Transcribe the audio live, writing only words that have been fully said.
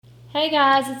Hey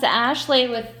guys, it's Ashley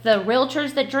with the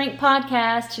Realtors That Drink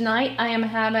podcast. Tonight I am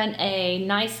having a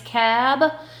nice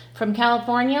cab from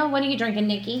California. What are you drinking,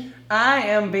 Nikki? I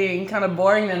am being kind of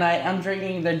boring tonight. I'm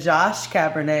drinking the Josh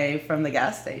Cabernet from the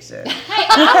gas station. Hey,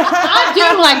 I do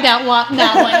like that one.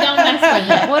 Don't mess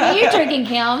with it. What are you drinking,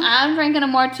 Kim? I'm drinking a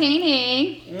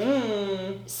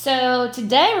martini. So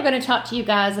today we're going to talk to you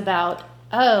guys about,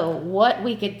 what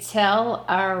we could tell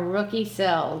our rookie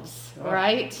selves,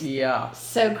 right? Yeah.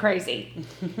 So crazy.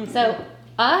 So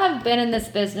I have been in this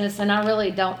business, and I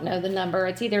really don't know the number.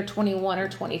 It's either 21 or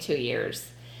 22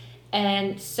 years.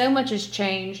 And so much has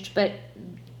changed, but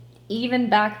even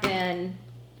back then,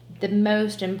 the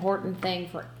most important thing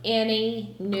for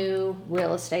any new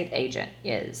real estate agent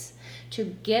is to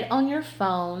get on your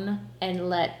phone and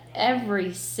let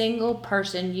every single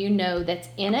person you know that's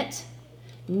in it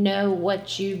know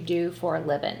what you do for a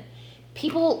living.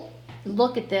 People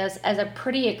look at this as a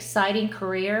pretty exciting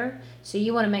career, so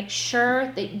you want to make sure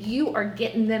that you are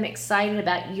getting them excited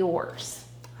about yours.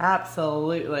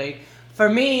 Absolutely. For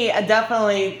me,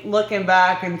 definitely looking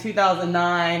back in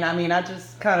 2009, I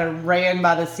just kind of ran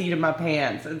by the seat of my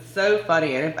pants. It's so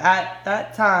funny. And if at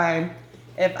that time,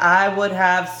 if I would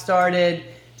have started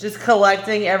just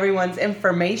collecting everyone's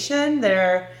information,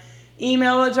 their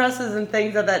email addresses and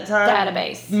things at that time.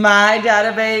 My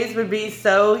database would be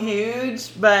so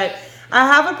huge. But I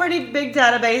have a pretty big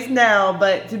database now.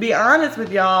 But to be honest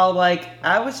with y'all,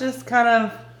 I was just kind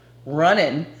of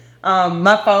running.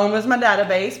 My phone was my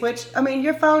database, which,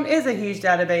 your phone is a huge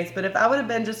database, but if I would have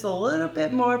been just a little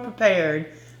bit more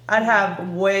prepared, I'd have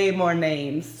way more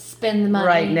names. Spend the money.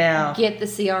 Right now. Get the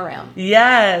CRM.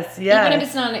 Yes. Even if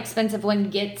it's not an expensive one,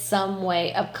 get some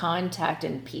way of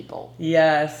contacting people.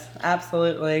 Yes,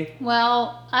 absolutely.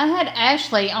 Well, I had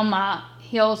Ashley on my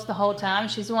heels the whole time.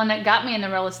 She's the one that got me in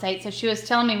the real estate, so she was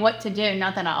telling me what to do.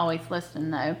 Not that I always listen,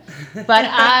 though. But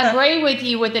I agree with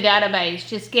you with the database.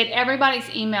 Just get everybody's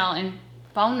email and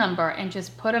phone number and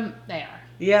just put them there.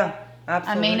 Yeah,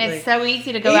 absolutely. It's so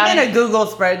easy to go Even out a Google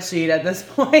spreadsheet at this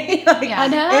point. I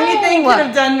know. Anything could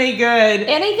have done me good.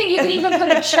 Anything. You can even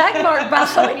put a check mark by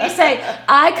when you say,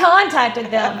 I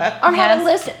contacted them. Or have a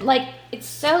list. It's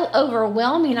so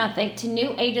overwhelming, I think, to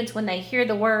new agents when they hear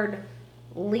the word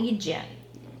lead gen.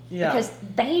 Yeah. Because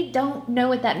they don't know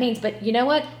what that means. But you know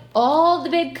what? All the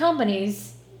big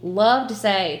companies love to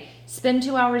say, spend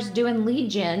 2 hours doing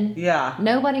lead gen. Yeah.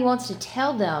 Nobody wants to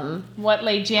tell them what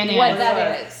lead gen is. What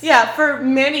that is. Yeah, for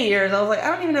many years I was like,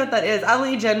 I don't even know what that is. I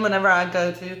lead gen whenever I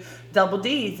go to Double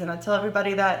D's and I tell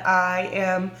everybody that I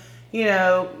am,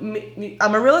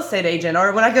 I'm a real estate agent,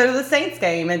 or when I go to the Saints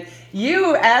game, and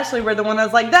you, Ashley, were the one that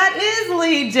was like, that is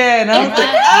lead gen. I was like,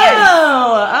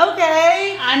 oh,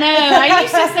 okay. I know. I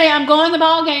used to say, I'm going to the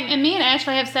ball game, and me and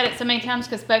Ashley have said it so many times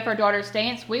because both our daughters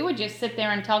dance. We would just sit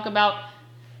there and talk about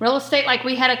real estate like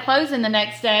we had a closing the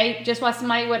next day, just while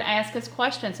somebody would ask us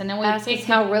questions, and then we would ask us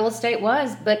how real estate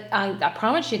was. But I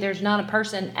promise you, there's not a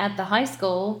person at the high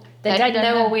school that doesn't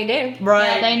know what we do. Right.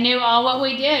 Yeah, they knew all what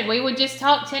we did. We would just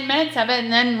talk 10 minutes of it,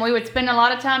 and then we would spend a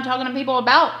lot of time talking to people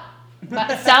about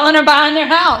selling or buying their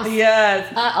house.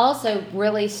 Yes. I also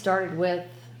really started with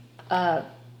a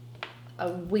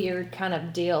weird kind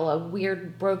of deal, a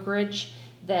weird brokerage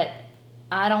that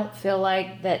I don't feel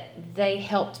like that they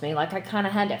helped me. I kind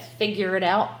of had to figure it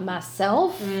out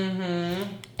myself. Mm-hmm.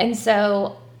 And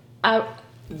so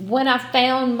when I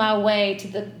found my way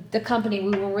to the company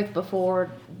we were with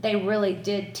before, they really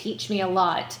did teach me a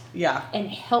lot. Yeah. And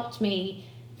helped me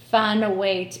find a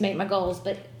way to make my goals.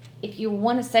 But if you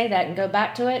want to say that and go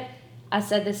back to it, I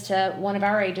said this to one of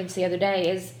our agents the other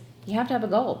day, is you have to have a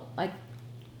goal.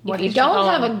 If you don't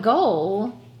have a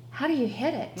goal, how do you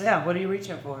hit it? Yeah, what are you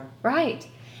reaching for? Right.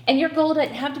 And your goal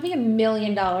doesn't have to be $1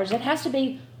 million. It has to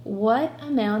be, what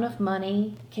amount of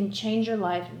money can change your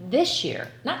life this year?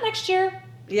 Not next year.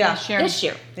 Yeah. This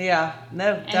year. Yeah.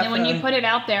 No, definitely. And then when you put it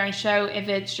out there and show if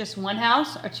it's just one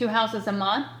house or 2 houses a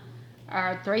month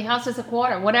or 3 houses a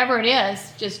quarter, whatever it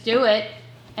is, just do it.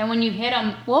 And when you hit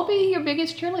them, we'll be your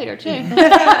biggest cheerleader too.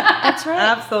 That's right.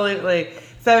 Absolutely.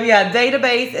 So yeah,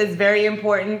 database is very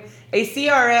important. A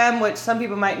CRM, which some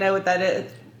people might know what that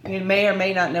is, you may or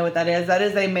may not know what that is. That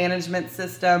is a management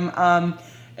system.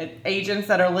 Agents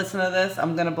that are listening to this,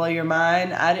 I'm going to blow your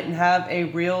mind. I didn't have a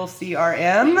real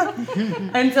CRM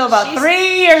until about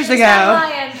 3 years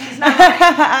ago. She's not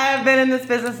lying. I have been in this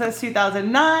business since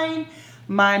 2009.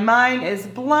 My mind is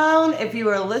blown. If you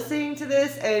are listening to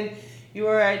this and you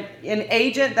are an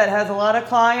agent that has a lot of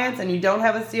clients and you don't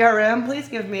have a CRM, please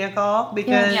give me a call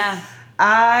because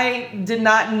I did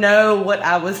not know what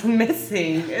I was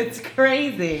missing. It's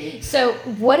crazy. So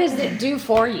what does it do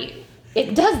for you?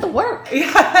 it does the work.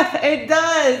 Yeah, it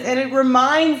does. And it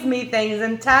reminds me things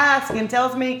and tasks and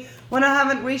tells me when I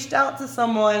haven't reached out to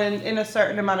someone in a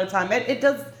certain amount of time. It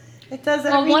does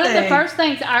everything. Well, one of the first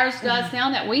things ours does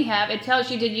now that we have, it tells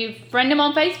you, did you friend them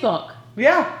on Facebook?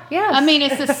 Yeah. Yes. I mean,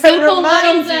 it's a simple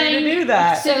little thing to do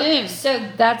that. So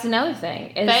that's another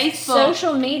thing. Is Facebook.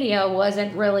 Social media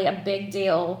wasn't really a big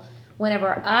deal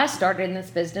whenever I started in this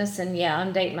business. And yeah,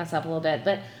 I'm dating myself a little bit,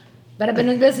 but I've been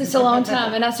in business a long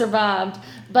time and I survived.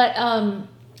 But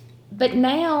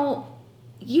now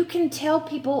you can tell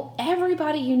people,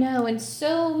 everybody you know, in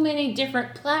so many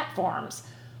different platforms,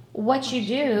 what you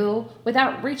do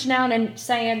without reaching out and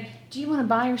saying, do you want to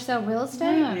buy or sell real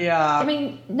estate? Yeah. I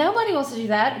mean, nobody wants to do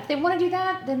that. If they want to do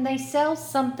that, then they sell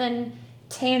something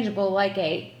tangible like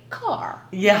a car.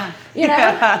 Yeah. You know?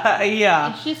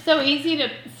 Yeah. It's just so easy to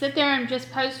sit there and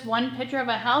just post one picture of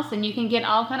a house, and you can get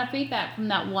all kind of feedback from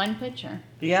that one picture.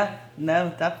 Yeah.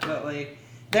 No, definitely.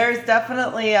 There's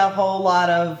definitely a whole lot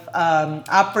of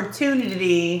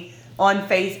opportunity on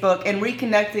Facebook and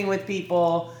reconnecting with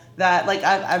people that, like,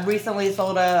 I recently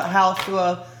sold a house to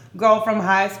a girl from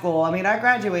high school. I mean, I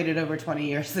graduated over 20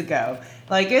 years ago.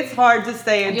 Like, it's hard to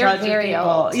stay in touch with people.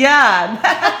 Old. Yeah.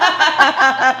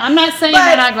 I'm not saying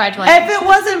that I graduated. If it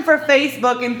wasn't for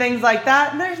Facebook and things like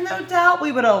that, there's no doubt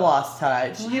we would have lost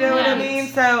touch. You know what I mean?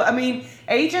 So, I mean,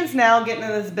 agents now getting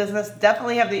into this business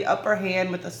definitely have the upper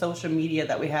hand with the social media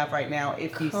that we have right now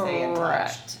if you stay in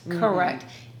touch. Correct.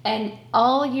 And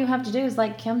all you have to do is,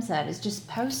 like Kim said, is just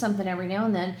post something every now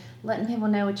and then, letting people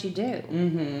know what you do.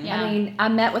 Mm-hmm. Yeah. I mean, I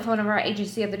met with one of our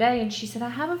agents the other day, and she said, I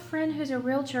have a friend who's a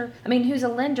realtor, who's a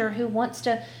lender, who wants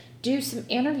to do some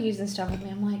interviews and stuff with me.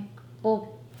 I'm like,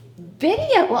 well,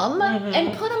 video them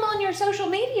and put them on your social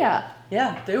media.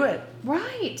 Yeah, do it.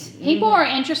 Right. People are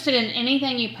interested in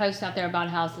anything you post out there about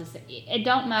houses. It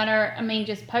don't matter. I mean,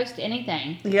 just post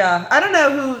anything. Yeah. I don't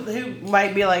know who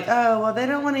might be like, oh, well, they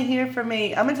don't want to hear from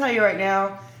me. I'm going to tell you right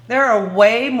now, there are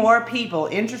way more people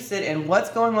interested in what's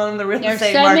going on in the real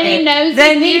estate so market many nosy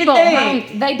than you people. think.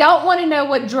 Right. They don't want to know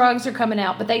what drugs are coming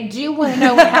out, but they do want to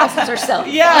know what houses are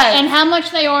selling. Yes. And how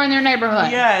much they are in their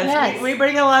neighborhood. Yes. We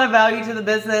bring a lot of value to the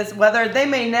business. Whether they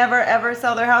may never ever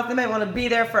sell their house, they may want to be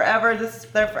there forever. This is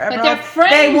their forever But their home.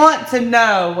 friends- They want to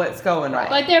know what's going on.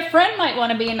 But their friend might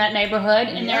want to be in that neighborhood,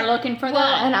 and they're looking for Well,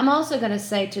 that. and I'm also going to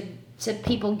say to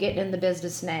people getting in the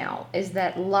business now is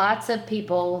that lots of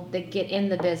people that get in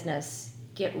the business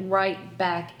get right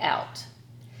back out.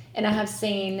 And I have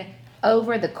seen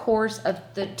over the course of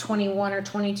the 21 or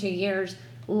 22 years,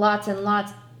 lots and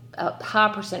lots, a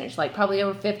high percentage, like probably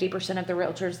over 50% of the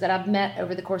realtors that I've met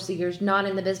over the course of years, not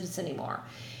in the business anymore.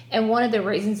 And one of the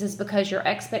reasons is because your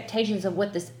expectations of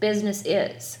what this business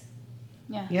is.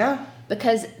 Yeah.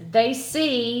 Because they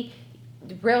see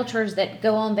realtors that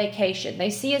go on vacation. They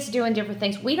see us doing different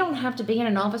things. We don't have to be in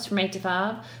an office from 8 to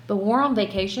 5, but we're on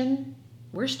vacation.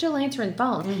 We're still answering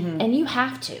phones. And you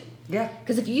have to. Yeah.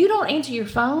 Because if you don't answer your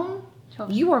phone,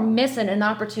 you are missing an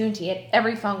opportunity at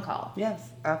every phone call. Yes,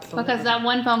 absolutely. Because that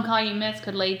one phone call you missed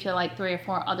could lead to like 3 or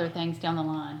 4 other things down the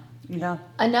line. Yeah.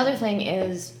 Another thing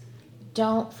is,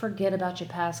 don't forget about your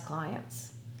past clients.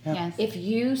 Yep. Yes. If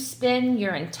you spend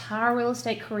your entire real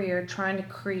estate career trying to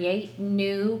create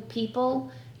new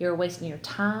people, you're wasting your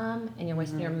time and you're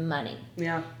wasting your money.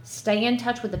 Yeah. Stay in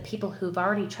touch with the people who've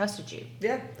already trusted you.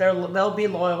 Yeah. They'll be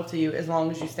loyal to you as long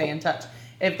as you stay in touch.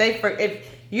 If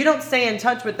you don't stay in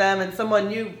touch with them and someone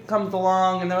new comes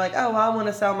along and they're like, oh, well, I want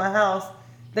to sell my house,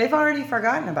 they've already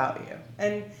forgotten about you.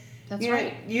 And That's you know,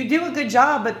 right. you do a good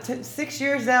job, but 6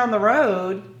 years down the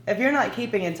road, if you're not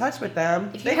keeping in touch with them,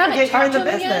 If they you haven't forget you're in talked the to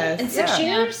them again business. in 6 Yeah.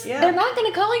 years, Yeah. they're not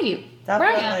going to call you.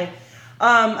 Definitely.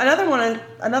 Right.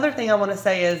 Another thing I want to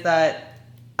say is that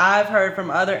I've heard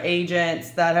from other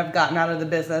agents that have gotten out of the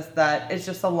business that it's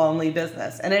just a lonely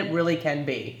business, and it really can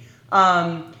be.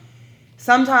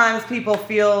 Sometimes people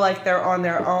feel like they're on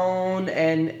their own,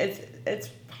 and it's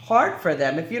hard for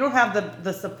them if you don't have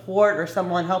the support or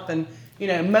someone helping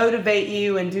motivate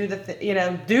you and do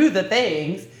the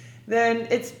things. Then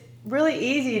it's really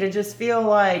easy to just feel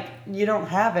like you don't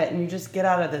have it, and you just get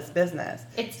out of this business.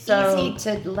 It's easy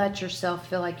to let yourself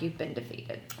feel like you've been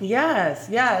defeated. Yes.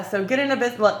 So get in a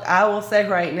business. Look, I will say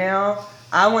right now,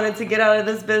 I wanted to get out of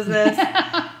this business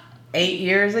 8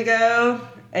 years ago,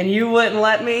 and you wouldn't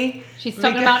let me. She's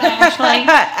talking about Ashley.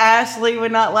 Ashley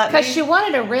would not let me. Because she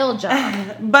wanted a real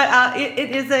job. But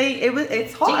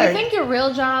it's hard. Do you think your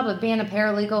real job of being a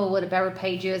paralegal would have ever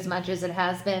paid you as much as it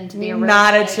has been to be a real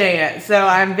Not a estate? chance. So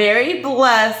I'm very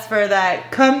blessed for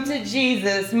that come to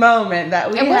Jesus moment that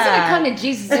we had. It wasn't a come to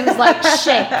Jesus. It was like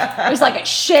shake. It was like a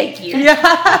shake you.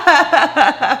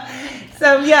 Yeah.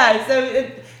 So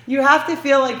you have to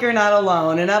feel like you're not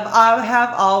alone. And I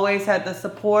have always had the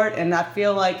support, and I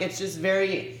feel like it's just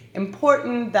very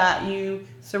important that you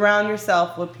surround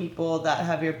yourself with people that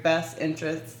have your best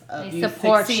interests of you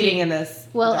succeeding in this.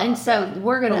 Well, job. and so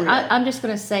we're going to, Career. I'm just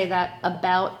going to say that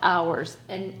about ours.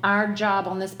 And our job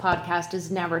on this podcast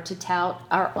is never to tout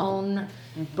our own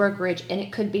brokerage, and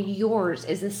it could be yours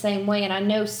is the same way. And I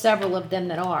know several of them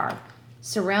that are.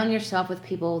 Surround yourself with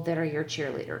people that are your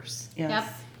cheerleaders. Yes.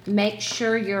 Yep. Make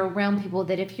sure you're around people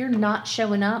that if you're not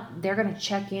showing up, they're going to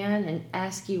check in and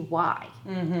ask you why.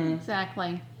 Mm-hmm.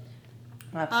 Exactly.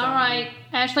 Absolutely. All right,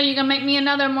 Ashley, you gonna make me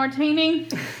another martini?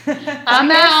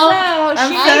 I'm out. I'm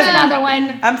She so- needs another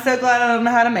one. I'm so glad I don't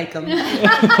know how to make them.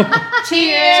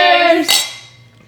 Cheers.